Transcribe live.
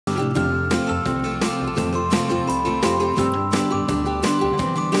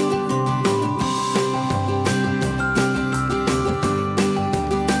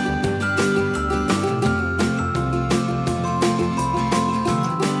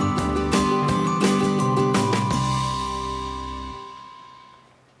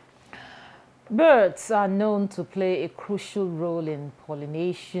Birds are known to play a crucial role in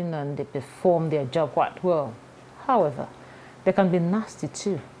pollination and they perform their job quite well. However, they can be nasty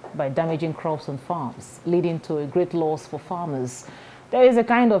too by damaging crops on farms, leading to a great loss for farmers. There is a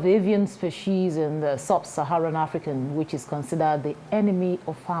kind of avian species in the sub-Saharan African which is considered the enemy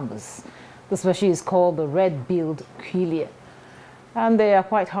of farmers. The species is called the red-billed quelea, and they are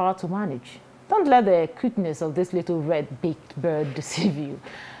quite hard to manage. Don't let the cuteness of this little red-beaked bird deceive you,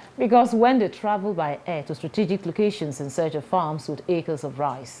 because when they travel by air to strategic locations in search of farms with acres of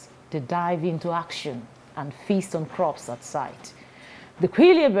rice, they dive into action and feast on crops at sight. The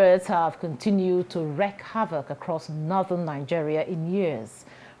quelea birds have continued to wreak havoc across northern Nigeria in years,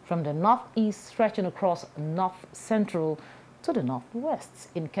 from the northeast stretching across north-central to the northwest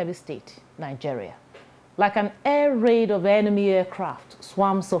in Kebbi State, Nigeria. Like an air raid of enemy aircraft,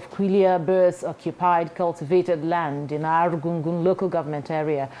 swarms of quelea birds occupied cultivated land in Arugungun local government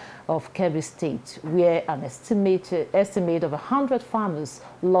area of Kebbi State, where an estimate of 100 farmers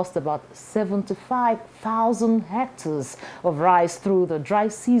lost about 75,000 hectares of rice through the dry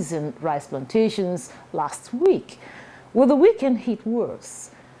season rice plantations last week. With the weekend heat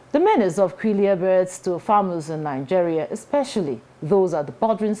worse, the menace of quelea birds to farmers in Nigeria, especially those at the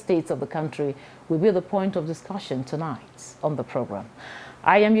bordering states of the country, will be the point of discussion tonight on the program.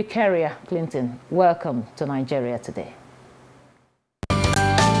 I am Eucharia Clinton. Welcome to Nigeria Today.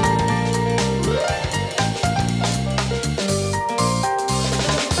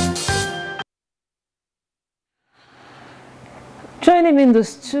 Joining me in the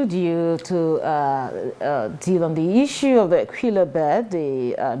studio to deal on the issue of the quelea bird,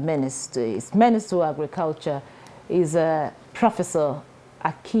 the menace to agriculture, is Professor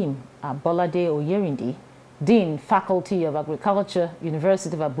Akeem Abolade Oyerindi, Dean, Faculty of Agriculture,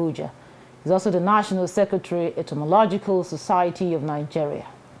 University of Abuja. He's also the National Secretary, Entomological Society of Nigeria.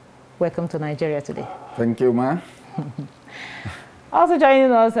 Welcome to Nigeria Today. Thank you, ma. Also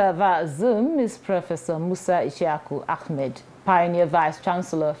joining us via Zoom is Professor Musa Ishaku Ahmed, Pioneer Vice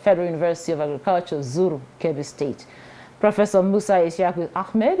Chancellor, Federal University of Agriculture, Zuru, Kebbi State. Professor Musa Ishaku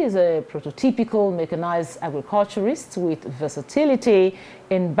Ahmed is a prototypical mechanized agriculturist with versatility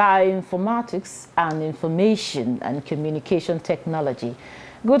in bioinformatics and information and communication technology.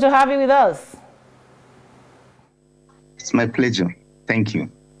 Good to have you with us. It's my pleasure. Thank you.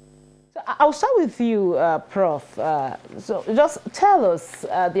 So I'll start with you, Prof. So just tell us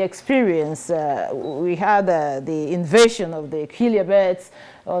the experience. We had the invasion of the quelea birds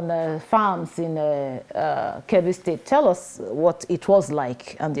on farms in Kebbi State. Tell us what it was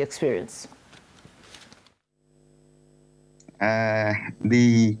like and the experience.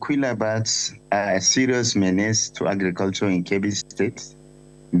 The quelea birds are a serious menace to agriculture in Kebbi State,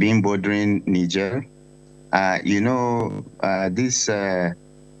 being bordering Niger. These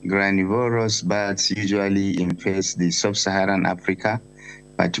granivorous birds usually infest the sub-Saharan Africa,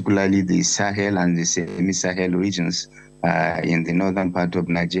 particularly the Sahel and the semi-Sahel regions in the northern part of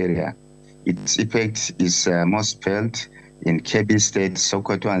Nigeria. Its effect is most felt in Kebbi State,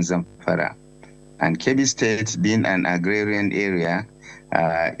 Sokoto, and Zamfara. And Kebbi State, being an agrarian area,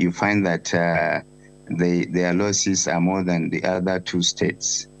 you find that their losses are more than the other two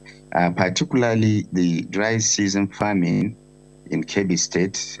states. Particularly the dry season farming in Kebbi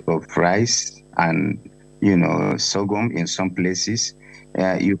State of rice and, sorghum in some places.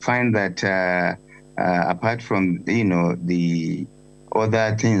 You find that apart from, the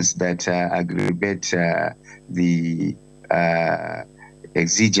other things that aggravate the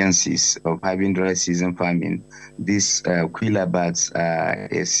exigencies of having dry season farming, these quelea birds are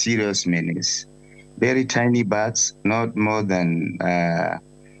a serious menace. Very tiny birds, not more than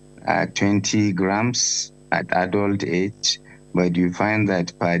 20 grams at adult age, but you find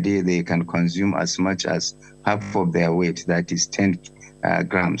that per day they can consume as much as half of their weight, that is 10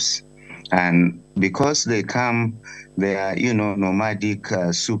 grams. And because they are, nomadic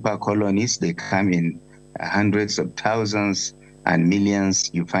super colonies, they come in hundreds of thousands and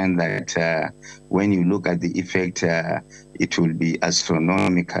millions. You find that when you look at the effect, it will be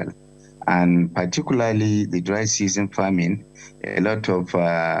astronomical. And particularly the dry season farming, a lot of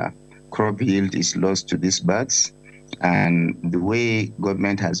crop yield is lost to these birds. And the way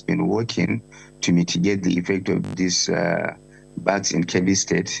government has been working to mitigate the effect of these birds in Kebbi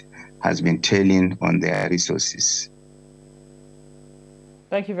State has been telling on their resources.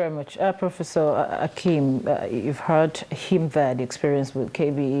 Thank you very much. Professor Akeem, you've heard him there, the experience with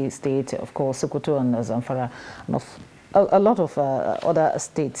Kebbi State, of course, Sokoto and Zamfara, and a lot of other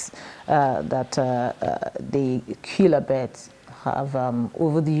states that the quelea birds have,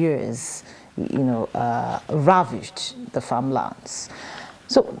 over the years, ravished the farmlands.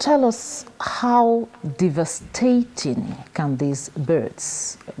 So tell us, how devastating can these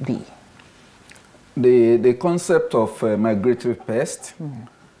birds be? The concept of migratory pest,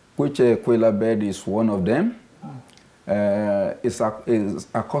 which quail bird is one of them, is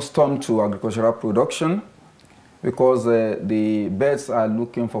accustomed to agricultural production because the birds are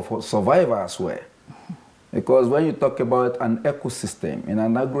looking for survival as well. Because when you talk about an ecosystem, in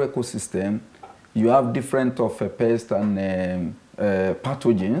an agro-ecosystem, you have different of pests and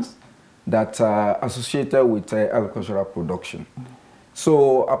pathogens that are associated with agricultural production.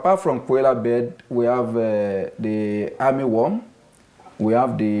 So apart from koala bird, we have the armyworm, we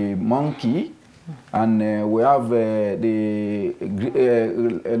have the monkey, and we have the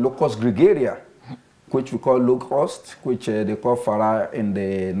locust gregaria, which we call locust, which they call fara in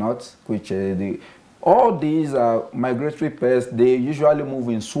the north, which all these are migratory pests. They usually move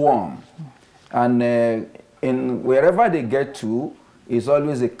in swarm, and in wherever they get to, is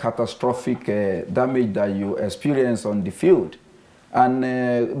always a catastrophic damage that you experience on the field. And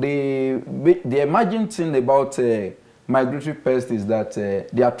the emerging thing about migratory pests is that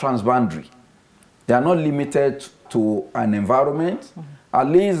they are transboundary. They are not limited to an environment. At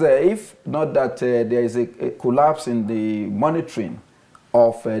least if not that there is a collapse in the monitoring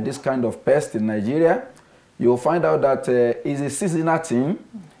of this kind of pest in Nigeria, you'll find out that it's a seasonal thing.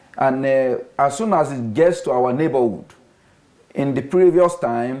 And as soon as it gets to our neighborhood, in the previous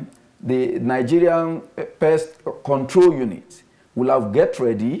time, the Nigerian pest control unit will have get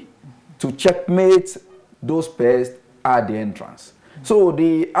ready to checkmate those pests at the entrance. So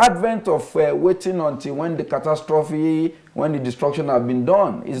the advent of waiting until when the catastrophe, when the destruction has been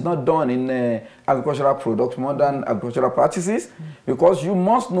done, is not done in agricultural products, modern agricultural practices, because you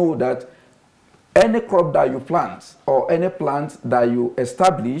must know that any crop that you plant or any plant that you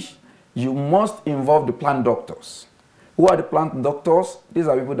establish, you must involve the plant doctors. Who are the plant doctors? These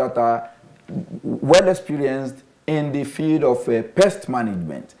are people that are well experienced in the field of pest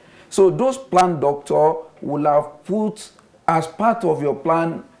management. So those plant doctors will have put as part of your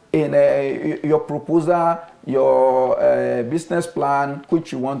plan in your proposal, your business plan,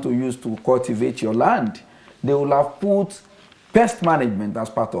 which you want to use to cultivate your land. They will have put pest management as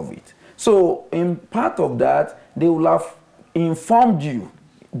part of it. So in part of that, they will have informed you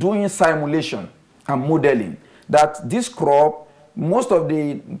doing simulation and modeling that this crop, most of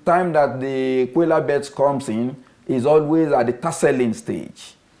the time that the koala birds comes in, is always at the tasseling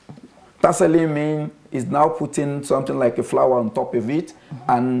stage. Tasseling means is now putting something like a flower on top of it,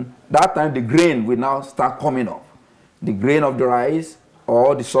 and that time the grain will now start coming up. The grain of the rice,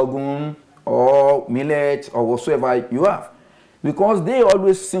 or the sorghum, or millet, or whatsoever you have. Because they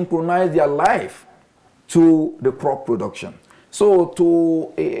always synchronize their life to the crop production. So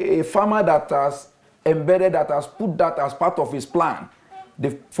to a farmer that has embedded, that has put that as part of his plan,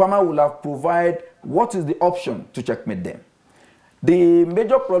 the farmer will have provided what is the option to checkmate them. The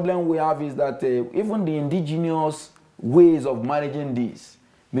major problem we have is that even the indigenous ways of managing this,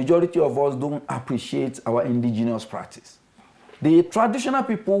 majority of us don't appreciate our indigenous practice. The traditional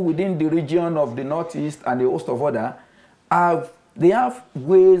people within the region of the Northeast and the host of other they have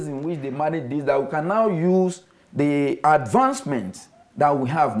ways in which they manage this that we can now use the advancements that we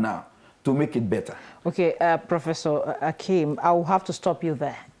have now to make it better. Okay, Professor Akim, I will have to stop you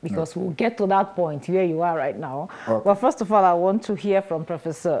there because we'll get to that point where you are right now. Okay. Well, first of all, I want to hear from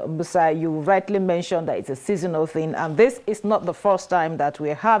Professor Musa. You rightly mentioned that it's a seasonal thing, and this is not the first time that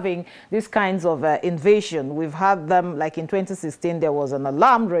we're having these kinds of invasion. We've had them, like in 2016, there was an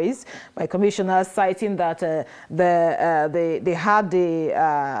alarm raised by commissioners citing that they had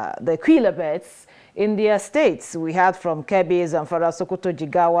the quail birds in their states. We had from Kebbi, Zamfara, Sokoto,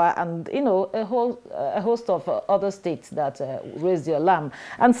 Jigawa, and a host of other states that raised the alarm,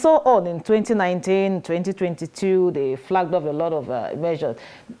 and so on. In 2019, 2022, they flagged off a lot of measures,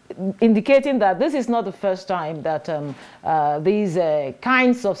 indicating that this is not the first time that these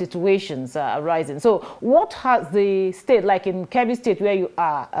kinds of situations are arising. So what has the state, like in Kebbi State where you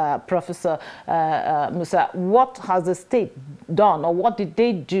are, Professor Musa, what has the state done, or what did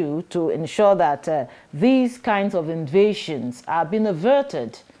they do to ensure that these kinds of invasions are being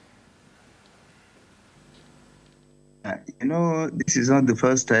averted? This is not the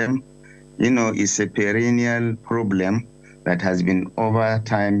first time. It's a perennial problem that has been over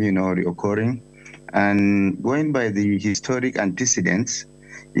time, reoccurring. And going by the historic antecedents,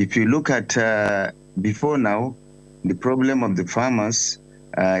 if you look at before now, the problem of the farmers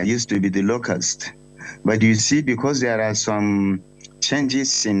used to be the locust. But you see, because there are some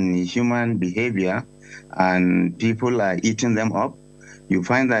changes in human behavior and people are eating them up, you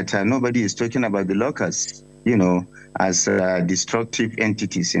find that nobody is talking about the locusts. as destructive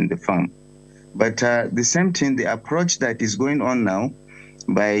entities in the farm. But the same thing, the approach that is going on now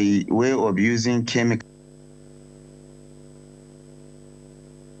by way of using chemicals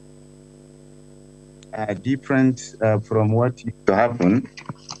are different from what used to happen.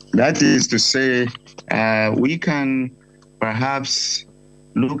 That is to say, we can perhaps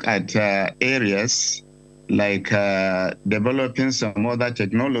look at areas like developing some other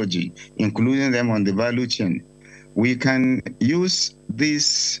technology, including them on the value chain. We can use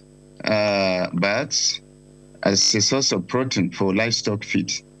these bats as a source of protein for livestock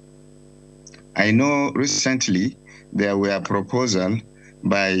feed. I know recently there were proposals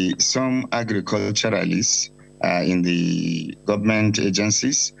by some agriculturalists in the government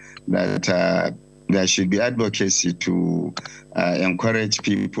agencies that there should be advocacy to encourage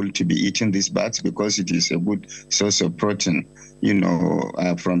people to be eating these bats because it is a good source of protein,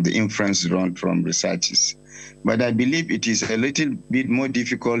 from the inference drawn from researches. But I believe it is a little bit more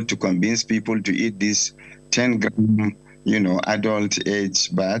difficult to convince people to eat these 10-gram, adult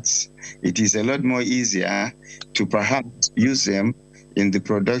age bats. It is a lot more easier to perhaps use them in the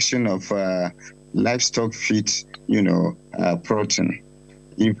production of livestock feed, protein.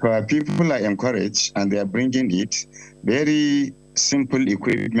 If people are encouraged and they are bringing it, very simple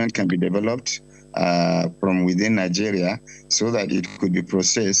equipment can be developed from within Nigeria so that it could be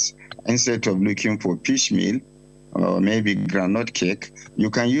processed. Instead of looking for fish meal or maybe groundnut cake, you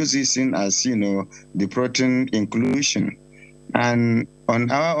can use this in as, the protein inclusion. And on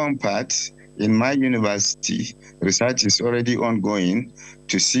our own part, in my university, research is already ongoing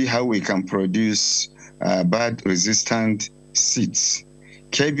to see how we can produce bird-resistant seeds.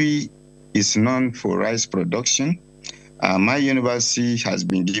 Kebbi is known for rice production. My university has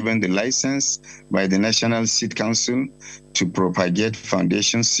been given the license by the National Seed Council to propagate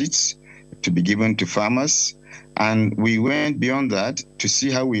foundation seeds to be given to farmers. And we went beyond that to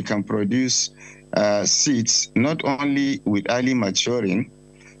see how we can produce seeds, not only with early maturing,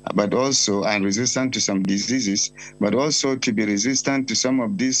 but also and resistant to some diseases, but also to be resistant to some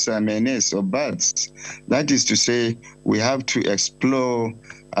of these menace or birds. That is to say, we have to explore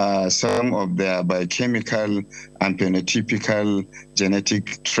some of their biochemical and phenotypical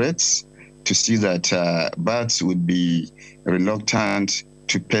genetic traits to see that birds would be reluctant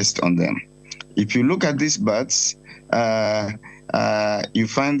to pest on them. If you look at these birds, you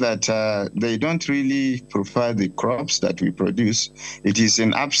find that they don't really prefer the crops that we produce. It is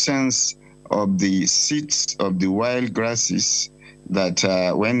in absence of the seeds of the wild grasses that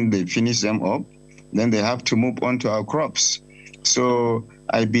when they finish them up, then they have to move on to our crops. So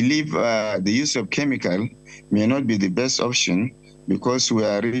I believe the use of chemical may not be the best option because we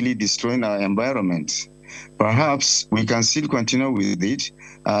are really destroying our environment. Perhaps we can still continue with it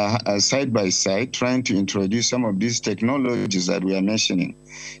side by side, trying to introduce some of these technologies that we are mentioning.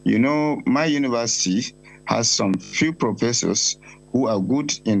 My university has some few professors who are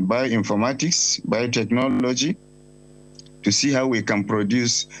good in bioinformatics, biotechnology, to see how we can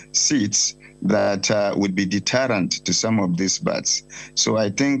produce seeds that would be deterrent to some of these birds. So I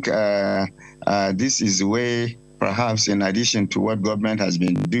think this is the way, perhaps in addition to what government has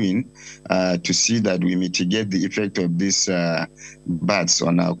been doing, to see that we mitigate the effect of these birds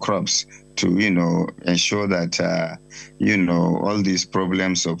on our crops, to ensure that all these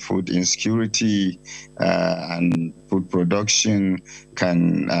problems of food insecurity and food production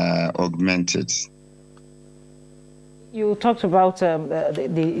can augment it. You talked about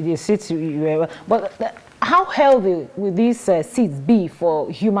the seeds but how healthy will these seeds be for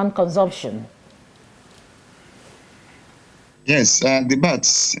human consumption? Yes, the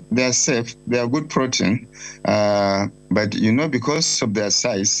bats, they are safe, they are good protein, but because of their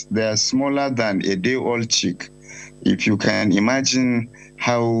size, they are smaller than a day-old chick. If you can imagine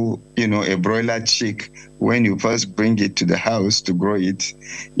how, a broiler chick, when you first bring it to the house to grow it,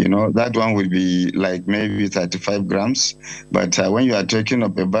 that one will be like maybe 35 grams. But when you are talking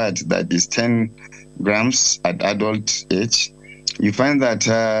of a bird that is 10 grams at adult age, you find that,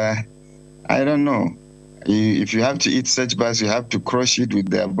 I don't know, if you have to eat such birds, you have to crush it with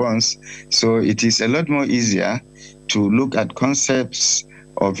their bones. So it is a lot more easier to look at concepts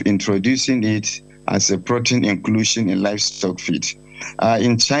of introducing it as a protein inclusion in livestock feed.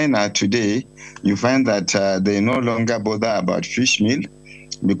 In China today, you find that they no longer bother about fish meal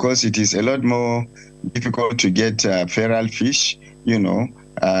because it is a lot more difficult to get feral fish,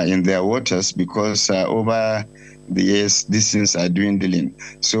 in their waters because over the years, these things are dwindling.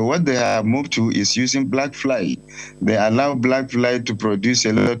 So what they have moved to is using black fly. They allow black fly to produce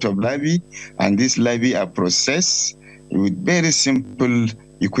a lot of larvae, and these larvae are processed with very simple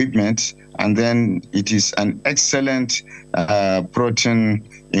equipment, and then it is an excellent protein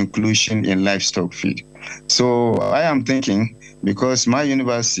inclusion in livestock feed. So I am thinking, because my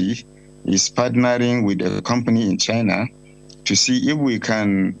university is partnering with a company in China to see if we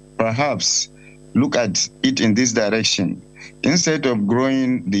can perhaps look at it in this direction. Instead of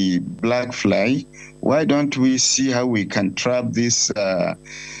growing the black fly, why don't we see how we can trap these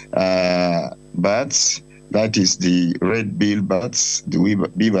birds, that is the red-billed birds, the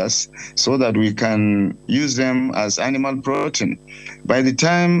beavers, so that we can use them as animal protein. By the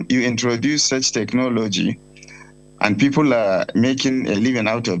time you introduce such technology and people are making a living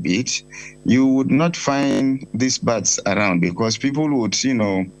out of it, you would not find these birds around, because people would,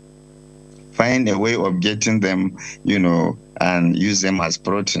 find a way of getting them, and use them as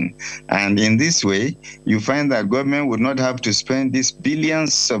protein. And in this way, you find that government would not have to spend these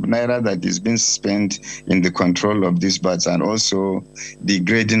billions of naira that is being spent in the control of these birds and also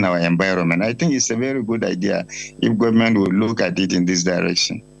degrading our environment. I think it's a very good idea if government would look at it in this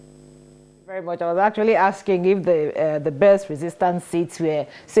direction. Very much. I was actually asking if the birds resistant seeds were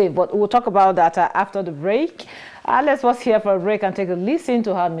safe, but we'll talk about that after the break. Let's pause here for a break and take a listen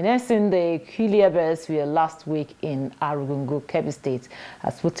to how menacing the Quilla birds were last week in Arugungu, Kebbi State,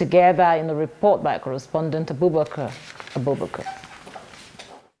 as put together in a report by correspondent Abubakar.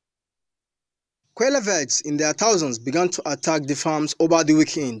 Quilla birds in their thousands began to attack the farms over the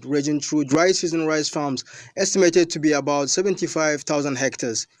weekend, ranging through dry season rice farms estimated to be about 75,000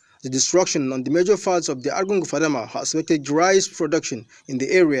 hectares. The destruction on the major parts of the Arugungu Fadama has affected rice production in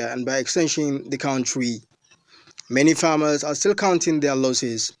the area and by extension the country. Many farmers are still counting their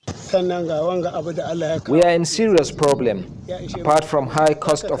losses. We are in serious problem. Apart from high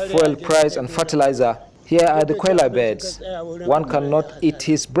cost of fuel price and fertilizer, here are the Quilla birds. One cannot eat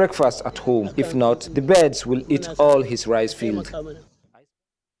his breakfast at home. If not, the birds will eat all his rice field.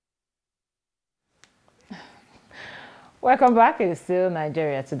 Welcome back. It's still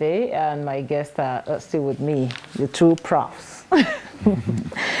Nigeria Today, and my guests are still with me, the two profs.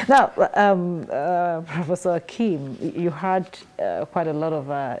 Now, Professor Kim, you had quite a lot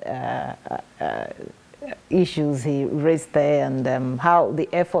of issues he raised there, and how the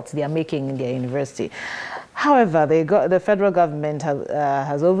efforts they are making in their university. However, the federal government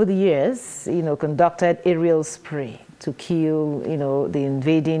has over the years, conducted aerial spray to kill, the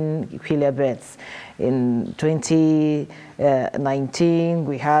invading Quilla birds. In 2019,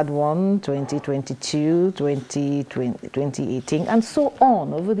 we had one, 2022, 2018, and so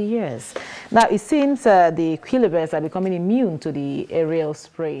on over the years. Now, it seems the Quilla birds are becoming immune to the aerial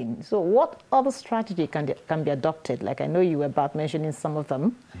spraying. So what other strategy can be adopted? Like I know you were about mentioning some of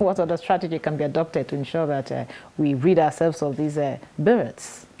them. What other strategy can be adopted to ensure that we rid ourselves of these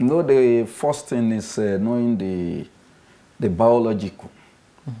birds? The first thing is knowing the biological.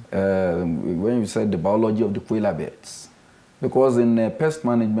 When you said the biology of the Quilla birds, because in pest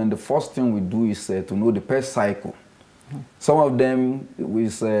management, the first thing we do is to know the pest cycle. Some of them,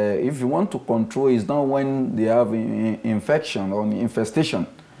 if you want to control, is not when they have infection or infestation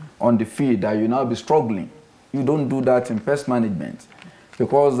on the feed that you now be struggling. You don't do that in pest management,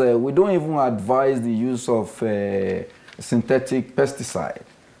 because we don't even advise the use of synthetic pesticide,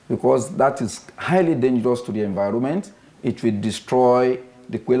 because that is highly dangerous to the environment. It will destroy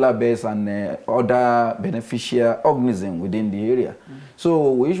the Quilla birds and other beneficial organisms within the area.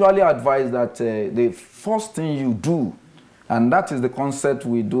 So we usually advise that the first thing you do, and that is the concept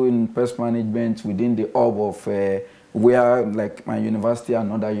we do in pest management within the hub of where, like my university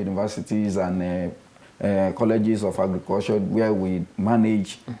and other universities and colleges of agriculture, where we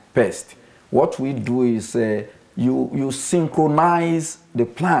manage pests. What we do is you synchronize the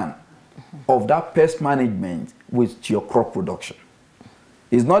plan of that pest management with your crop production.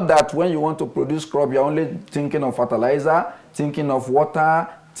 It's not that when you want to produce crop, you're only thinking of fertilizer, thinking of water,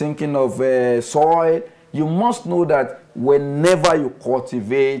 thinking of soil. You must know that whenever you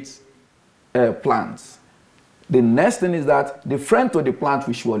cultivate plants, the next thing is that the friend to the plant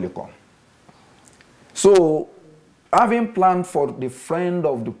will surely come. So having planned for the friend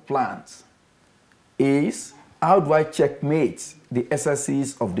of the plant is, how do I checkmate the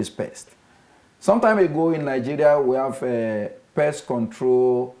excesses of this pest? Some time ago in Nigeria, we have a Pest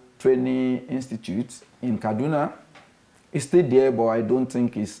Control Training Institute in Kaduna. It's still there, but I don't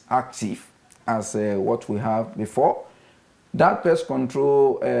think it's active as what we have before. That Pest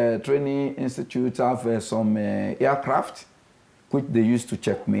Control Training Institute have some aircraft which they use to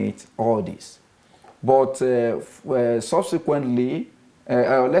checkmate all this. But subsequently,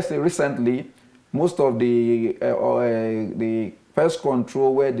 let's say recently, most of the pest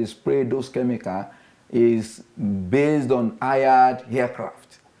control where they spray those chemicals is based on hired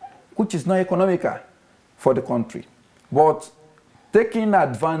aircraft, which is not economical for the country. But taking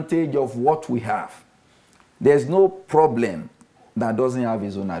advantage of what we have, there's no problem that doesn't have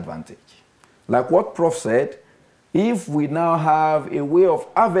its own advantage. Like what Prof said, if we now have a way of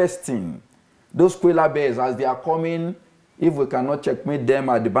harvesting those koala bears as they are coming, if we cannot checkmate them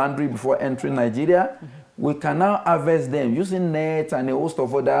at the boundary before entering Nigeria, we can now harvest them using nets and a host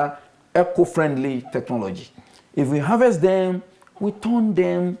of other eco-friendly technology. If we harvest them, we turn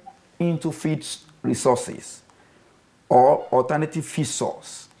them into feed resources or alternative feed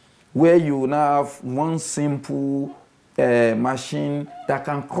source, where you now have one simple machine that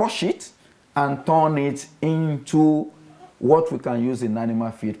can crush it and turn it into what we can use in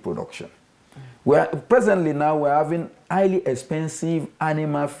animal feed production. Presently now we're having highly expensive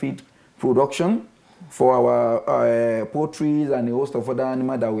animal feed production for our poultry and a host of other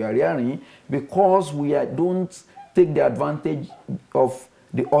animals that we are rearing, because we don't take the advantage of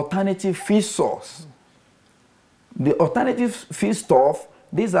the alternative feed source. The alternative feed stuff,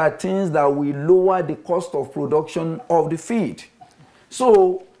 these are things that will lower the cost of production of the feed.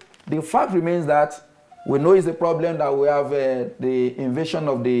 So the fact remains that we know it's a problem that we have the invasion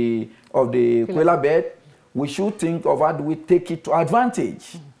of the koala bird. We should think of how do we take it to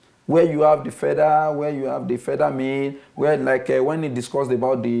advantage. Where you have the feather, where you have the feather meal, where like when he discussed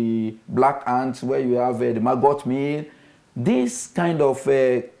about the black ants, where you have the maggot meal. These kind of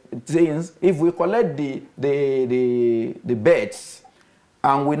things, if we collect the birds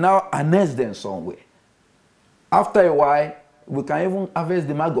and we now harness them somewhere, after a while, we can even harvest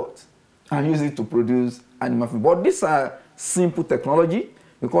the maggot and use it to produce animal feed. But these are simple technology,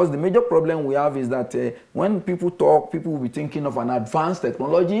 because the major problem we have is that when people talk, people will be thinking of an advanced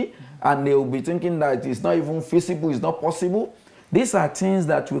technology, and they will be thinking that it's not even feasible, it's not possible. These are things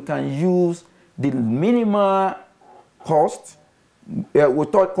that we can use the minimal cost, we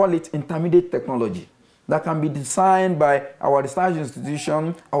call it intermediate technology, that can be designed by our research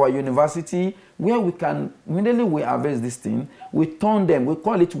institution, our university, where we can, immediately we harvest this thing, we turn them, we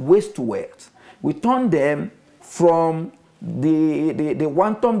call it waste to wealth. We turn them from the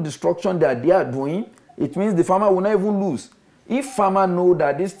quantum destruction that they are doing. It means the farmer will not even lose. If farmer know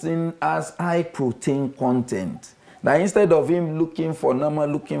that this thing has high protein content, that instead of him looking for normal,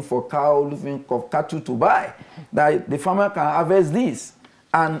 looking for cow, looking for cattle to buy, that the farmer can harvest this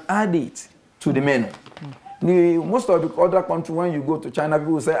and add it to the menu. Most of the other countries, when you go to China,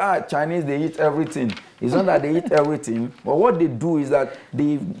 people will say, Chinese, they eat everything. It's not that they eat everything, but what they do is that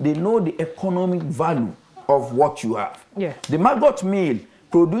they know the economic value of what you have. Yeah. The maggot meal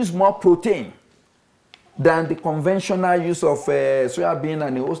produces more protein than the conventional use of soya bean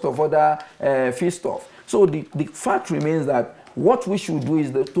and a host of other feed stuff. So the fact remains that what we should do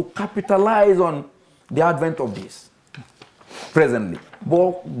is to capitalize on the advent of this presently.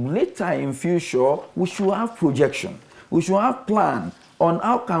 But later in future, we should have projection. We should have plan on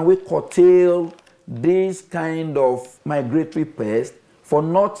how can we curtail this kind of migratory pest for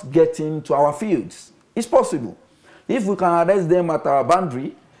not getting to our fields. It's possible. If we can arrest them at our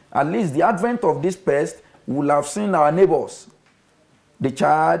boundary, at least the advent of this pest will have seen our neighbors, the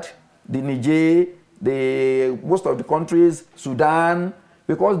Chad, the Niger, most of the countries, Sudan,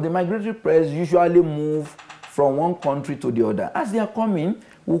 because the migratory pests usually move from one country to the other. As they are coming,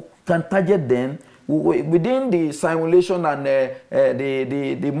 we can target them. Within the simulation and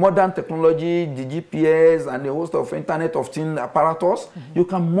the modern technology, the GPS and the host of Internet of Things apparatus, you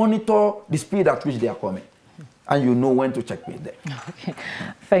can monitor the speed at which they are coming. And you know when to checkmate them. Okay.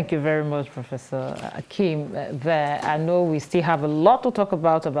 Thank you very much, Professor Akim. I know we still have a lot to talk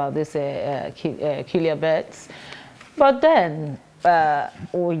about this killer birds. But then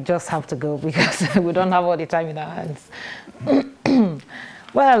we just have to go because we don't have all the time in our hands.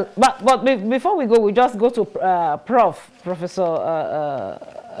 Well, but before we go, we just go to Professor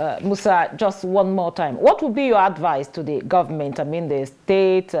Musa, just one more time. What would be your advice to the government? I mean, the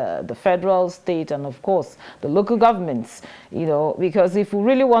state, the federal, state, and of course, the local governments, you know, because if we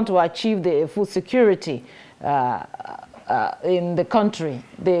really want to achieve the food security in the country,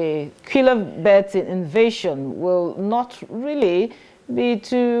 the killer birds invasion will not really be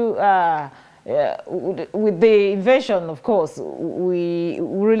too... with the invasion, of course, we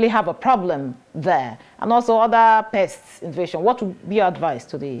really have a problem there. And also other pests invasion. What would be your advice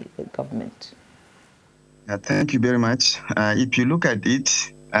to the government? Thank you very much. If you look at it,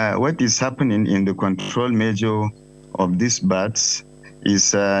 what is happening in the control measure of these birds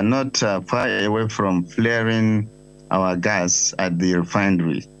is not far away from flaring our gas at the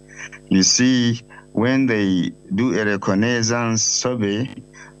refinery. You see, when they do a reconnaissance survey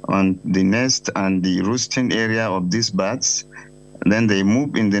on the nest and the roosting area of these birds. Then they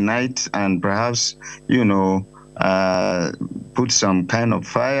move in the night and perhaps, put some kind of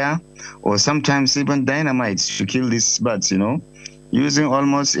fire or sometimes even dynamite to kill these birds, using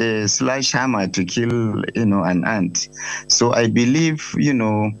almost a sledgehammer to kill, an ant. So I believe, we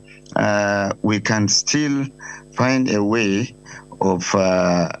can still find a way of,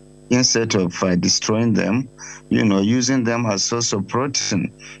 instead of destroying them, using them as source of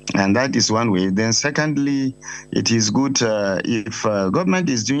protein. And that is one way. Then secondly, it is good if government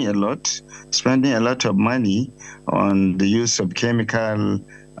is doing a lot, spending a lot of money on the use of chemical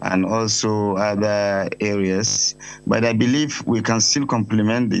and also other areas. But I believe we can still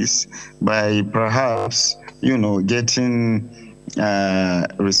complement this by perhaps, getting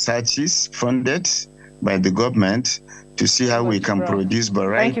researches funded by the government to see how we can produce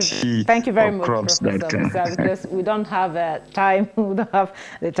variety Thank you very of much, crops that can. because we don't have time. We don't have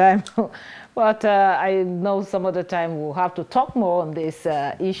the time. But I know some other time we'll have to talk more on this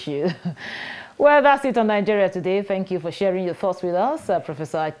issue. Well, that's it on Nigeria Today. Thank you for sharing your thoughts with us.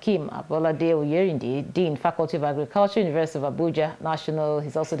 Professor Akim Abolade Oyerinde, Dean, Faculty of Agriculture, University of Abuja,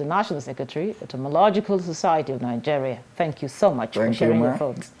 he's also the National Secretary, Entomological Society of Nigeria. Thank you so much for sharing your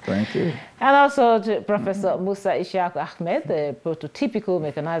thoughts. Thank you. And also to Professor Musa Ishaq Ahmed, the prototypical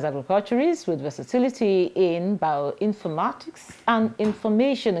mechanized agriculturist with versatility in bioinformatics and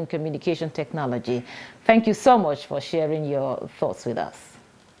information and communication technology. Thank you so much for sharing your thoughts with us.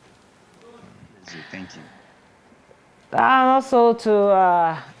 Thank you. And also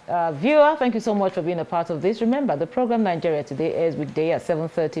to viewer, thank you so much for being a part of this. Remember, the program Nigeria Today airs weekday at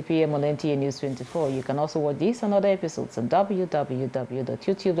 7:30 p.m. on NTA News 24. You can also watch these and other episodes on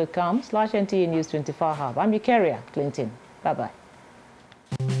www.youtube.com/NTA News 24 Hub. I'm your carrier, Clinton. Bye-bye.